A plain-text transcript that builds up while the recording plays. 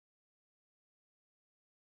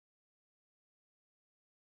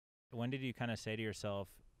When did you kind of say to yourself,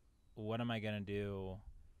 what am I going to do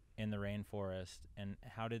in the rainforest? And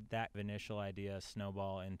how did that initial idea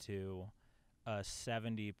snowball into a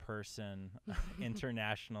 70-person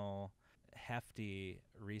international hefty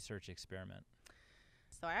research experiment?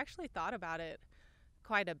 So I actually thought about it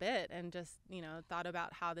quite a bit and just, thought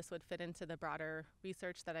about how this would fit into the broader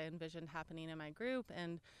research that I envisioned happening in my group.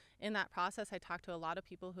 And in that process, I talked to a lot of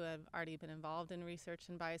people who have already been involved in research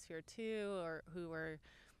in Biosphere 2 or who were,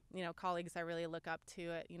 colleagues I really look up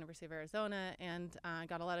to at University of Arizona, and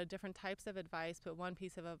got a lot of different types of advice. But one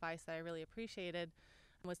piece of advice that I really appreciated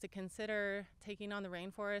was to consider taking on the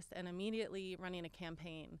rainforest and immediately running a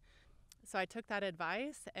campaign. So I took that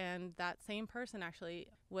advice, and that same person actually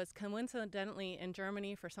was coincidentally in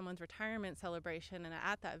Germany for someone's retirement celebration. And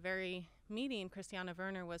at that very meeting, Christiane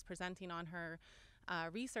Werner was presenting on her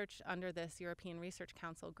research under this European Research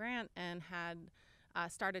Council grant, and had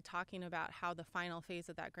started talking about how the final phase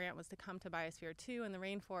of that grant was to come to Biosphere 2 in the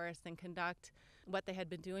rainforest and conduct what they had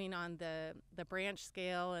been doing on the branch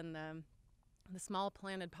scale and the small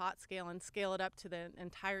planted pot scale, and scale it up to the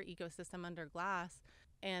entire ecosystem under glass.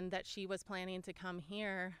 And that she was planning to come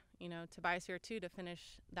here, to Biosphere 2 to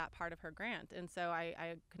finish that part of her grant. And so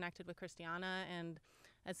I connected with Christiana, and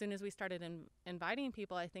as soon as we started inviting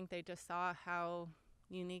people, I think they just saw how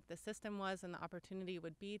unique the system was and the opportunity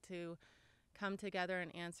would be to come together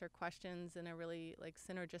and answer questions in a really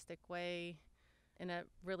synergistic way, in a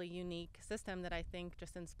really unique system that I think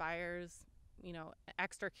just inspires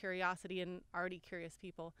extra curiosity in already curious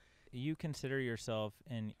people. You consider yourself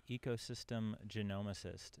an ecosystem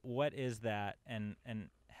genomicist. What is that, and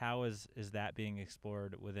how is that being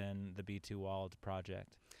explored within the B2 WALD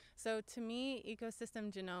project? So to me,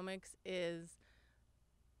 ecosystem genomics is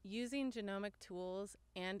using genomic tools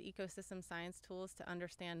and ecosystem science tools to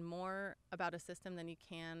understand more about a system than you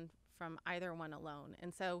can from either one alone.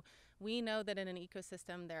 And so we know that in an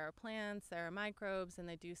ecosystem there are plants, there are microbes, and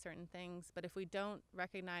they do certain things. But if we don't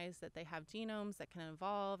recognize that they have genomes that can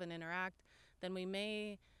evolve and interact, then we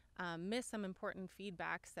may miss some important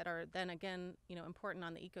feedbacks that are then again, important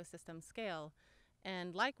on the ecosystem scale.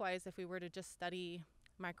 And likewise, if we were to just study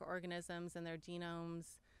microorganisms and their genomes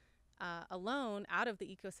alone out of the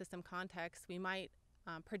ecosystem context, we might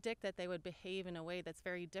predict that they would behave in a way that's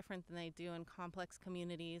very different than they do in complex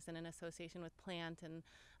communities and in association with plant and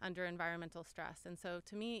under environmental stress. And so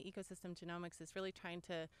to me, ecosystem genomics is really trying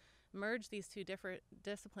to merge these two different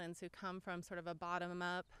disciplines who come from sort of a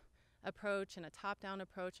bottom-up approach and a top-down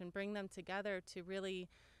approach, and bring them together to really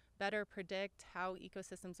better predict how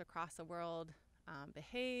ecosystems across the world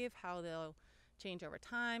behave, how they'll change over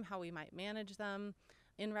time, how we might manage them,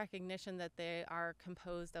 in recognition that they are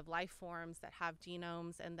composed of life forms that have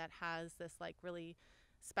genomes and that has this really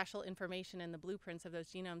special information in the blueprints of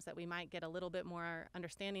those genomes that we might get a little bit more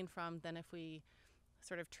understanding from than if we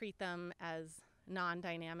sort of treat them as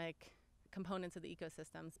non-dynamic components of the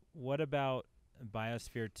ecosystems. What about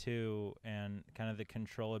Biosphere 2 and kind of the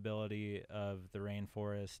controllability of the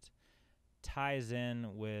rainforest ties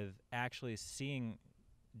in with actually seeing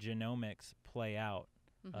genomics play out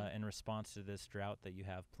in response to this drought that you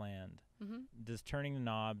have planned? Mm-hmm. Does turning the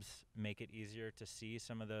knobs make it easier to see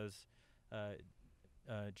some of those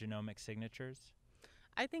genomic signatures?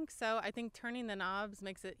 I think so. I think turning the knobs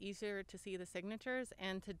makes it easier to see the signatures,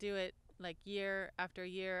 and to do it year after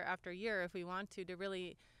year after year if we want to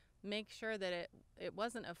really make sure that it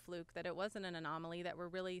wasn't a fluke, that it wasn't an anomaly, that we're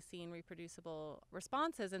really seeing reproducible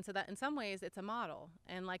responses. And so that in some ways it's a model,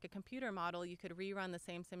 and like a computer model, you could rerun the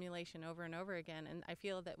same simulation over and over again. And I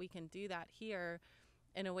feel that we can do that here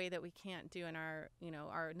in a way that we can't do in our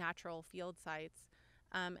natural field sites.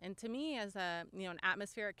 And to me, as an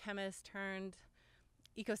atmospheric chemist turned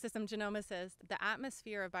ecosystem genomicist, the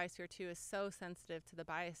atmosphere of Biosphere 2 is so sensitive to the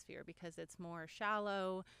biosphere because it's more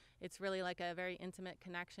shallow. It's really like a very intimate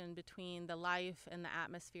connection between the life and the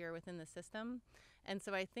atmosphere within the system. And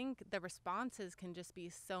so I think the responses can just be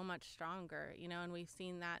so much stronger, and we've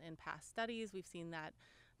seen that in past studies. We've seen that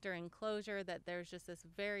during closure, that there's just this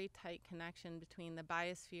very tight connection between the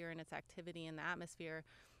biosphere and its activity in the atmosphere.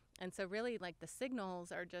 And so really the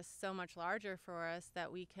signals are just so much larger for us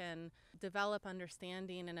that we can develop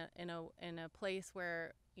understanding in a place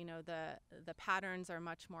where the patterns are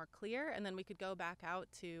much more clear, and then we could go back out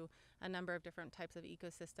to a number of different types of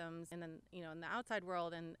ecosystems and then in the outside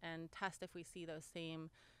world and test if we see those same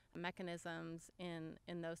mechanisms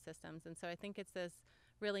in those systems. And so I think it's this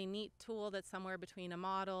really neat tool that's somewhere between a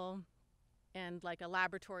model and a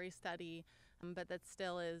laboratory study, but that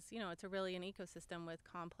still is, it's really an ecosystem with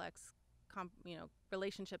complex,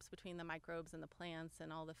 relationships between the microbes and the plants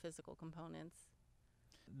and all the physical components.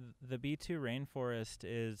 the B2 rainforest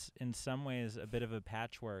is in some ways a bit of a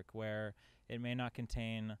patchwork where it may not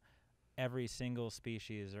contain every single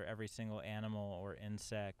species or every single animal or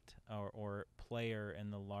insect or player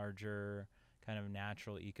in the larger kind of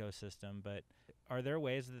natural ecosystem. But are there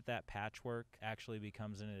ways that that patchwork actually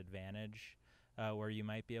becomes an advantage where you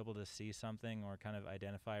might be able to see something or kind of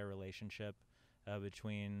identify a relationship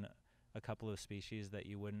between a couple of species that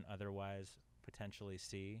you wouldn't otherwise potentially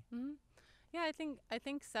see? Mm-hmm. Yeah, I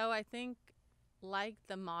think so. I think like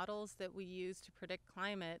the models that we use to predict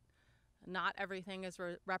climate, not everything is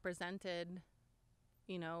represented,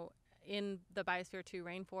 you know, in the Biosphere 2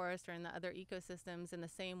 rainforest or in the other ecosystems in the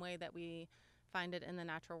same way that we find it in the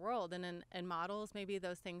natural world. And in models, maybe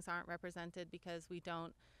those things aren't represented because we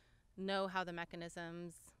don't know how the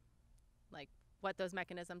mechanisms, like what those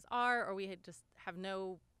mechanisms are, or we just have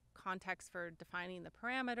no context for defining the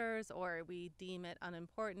parameters, or we deem it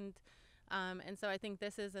unimportant. And so I think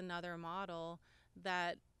this is another model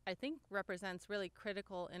that I think represents really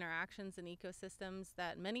critical interactions in ecosystems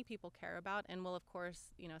that many people care about, and will, of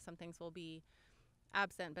course, some things will be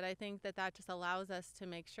absent. But I think that just allows us to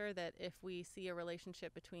make sure that if we see a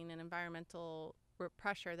relationship between an environmental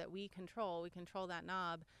pressure that we control that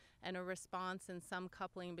knob, and a response and some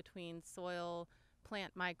coupling between soil,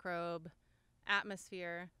 plant microbe,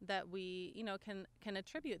 atmosphere, that we can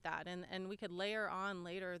attribute that, and we could layer on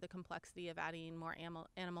later the complexity of adding more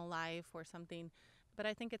animal life or something. But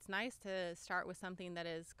I think it's nice to start with something that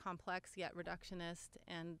is complex yet reductionist,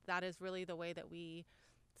 and that is really the way that we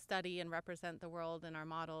study and represent the world in our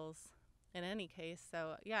models in any case.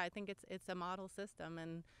 So yeah, I think it's a model system,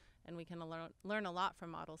 and we can learn a lot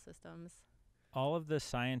from model systems. All of the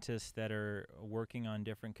scientists that are working on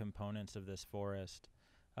different components of this forest,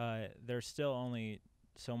 there's still only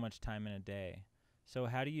so much time in a day. So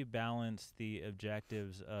how do you balance the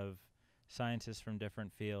objectives of scientists from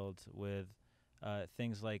different fields with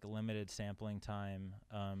things like limited sampling time,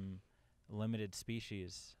 limited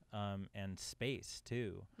species, and space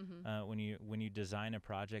too? Mm-hmm. When you design a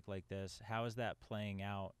project like this, how is that playing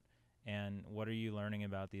out, and what are you learning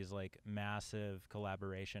about these like massive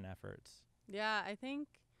collaboration efforts? Yeah, I think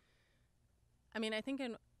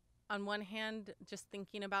on one hand, just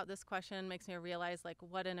thinking about this question makes me realize like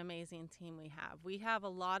what an amazing team we have. We have a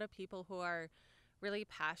lot of people who are really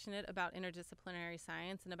passionate about interdisciplinary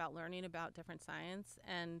science and about learning about different science.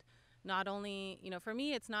 And not only, for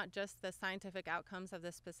me, it's not just the scientific outcomes of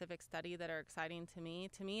this specific study that are exciting to me.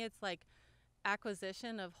 To me, it's like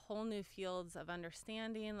acquisition of whole new fields of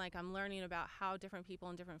understanding. Like I'm learning about how different people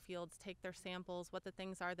in different fields take their samples, what the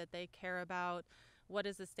things are that they care about, what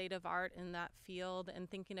is the state of art in that field, and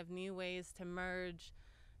thinking of new ways to merge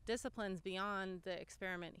disciplines beyond the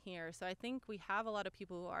experiment here. So I think we have a lot of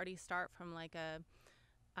people who already start from like a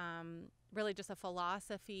really just a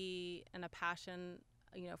philosophy and a passion,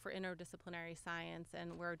 for interdisciplinary science,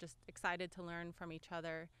 and we're just excited to learn from each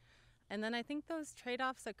other. And then I think those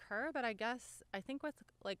trade-offs occur, but I think with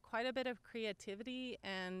like quite a bit of creativity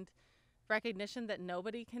and recognition that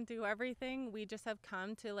nobody can do everything, we just have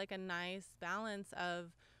come to like a nice balance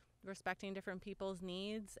of respecting different people's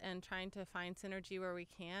needs and trying to find synergy where we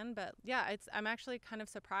can. But yeah, I'm actually kind of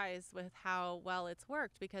surprised with how well it's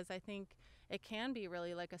worked, because I think it can be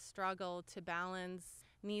really like a struggle to balance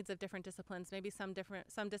needs of different disciplines. Maybe some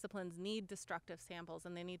disciplines need destructive samples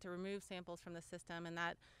and they need to remove samples from the system, and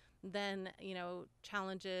that then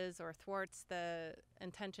challenges or thwarts the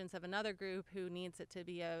intentions of another group who needs it to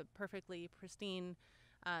be a perfectly pristine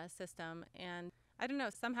system. And I don't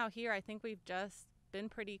know, somehow here I think we've just been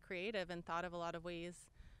pretty creative and thought of a lot of ways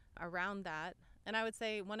around that. And I would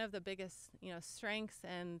say one of the biggest strengths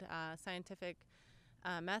and scientific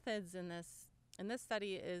methods in this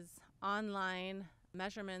study is online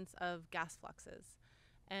measurements of gas fluxes.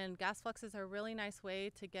 And gas fluxes are a really nice way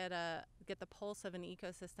to get the pulse of an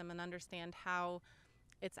ecosystem and understand how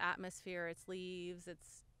its atmosphere, its leaves,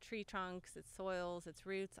 its tree trunks, its soils, its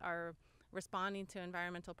roots are responding to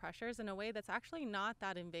environmental pressures in a way that's actually not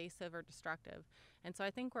that invasive or destructive. And so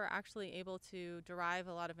I think we're actually able to derive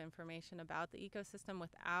a lot of information about the ecosystem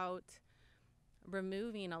without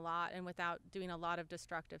removing a lot and without doing a lot of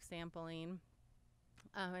destructive sampling.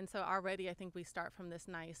 And so already I think we start from this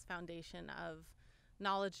nice foundation of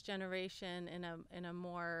knowledge generation in a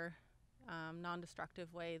more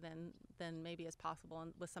non-destructive way than maybe is possible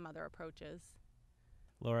with some other approaches.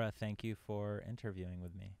 Laura, thank you for interviewing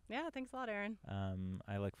with me. Yeah, thanks a lot, Aaron.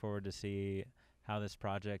 I look forward to see how this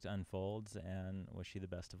project unfolds and wish you the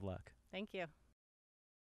best of luck. Thank you.